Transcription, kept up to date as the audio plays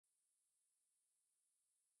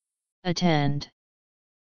attend.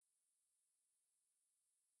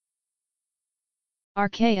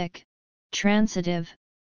 Archaic, transitive,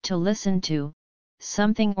 to listen to,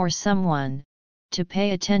 something or someone, to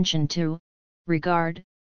pay attention to, regard,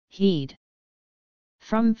 heed.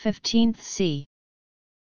 From 15th C.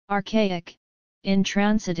 Archaic,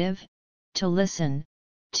 intransitive, to listen,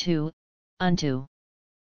 to, unto.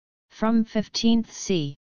 From 15th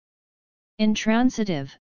C.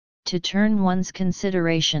 Intransitive, to turn one's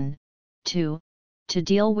consideration, to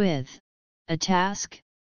deal with, a task,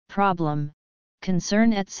 problem,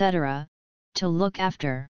 concern etc., to look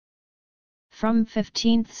after. From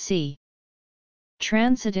 15th C.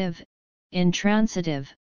 Transitive,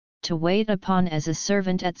 intransitive, to wait upon as a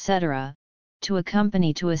servant etc., to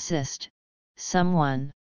accompany to assist,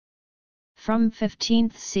 someone. From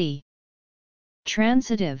 15th C.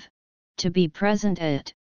 Transitive, to be present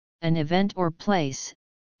at, an event or place,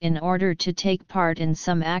 in order to take part in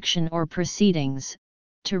some action or proceedings,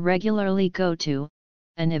 to regularly go to,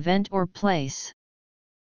 an event or place.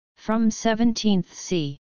 From 17th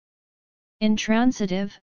C.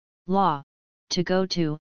 Intransitive, law, to go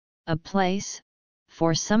to, a place,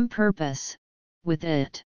 for some purpose, with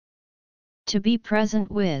it. To be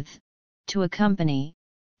present with, to accompany,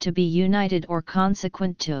 to be united or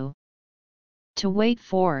consequent to. To wait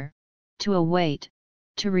for, to await,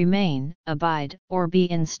 to remain, abide, or be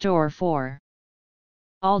in store for.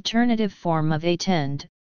 Alternative form of attend,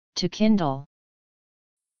 to kindle.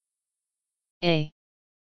 A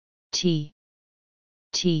T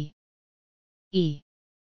T E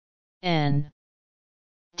N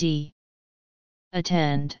D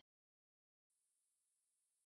attend.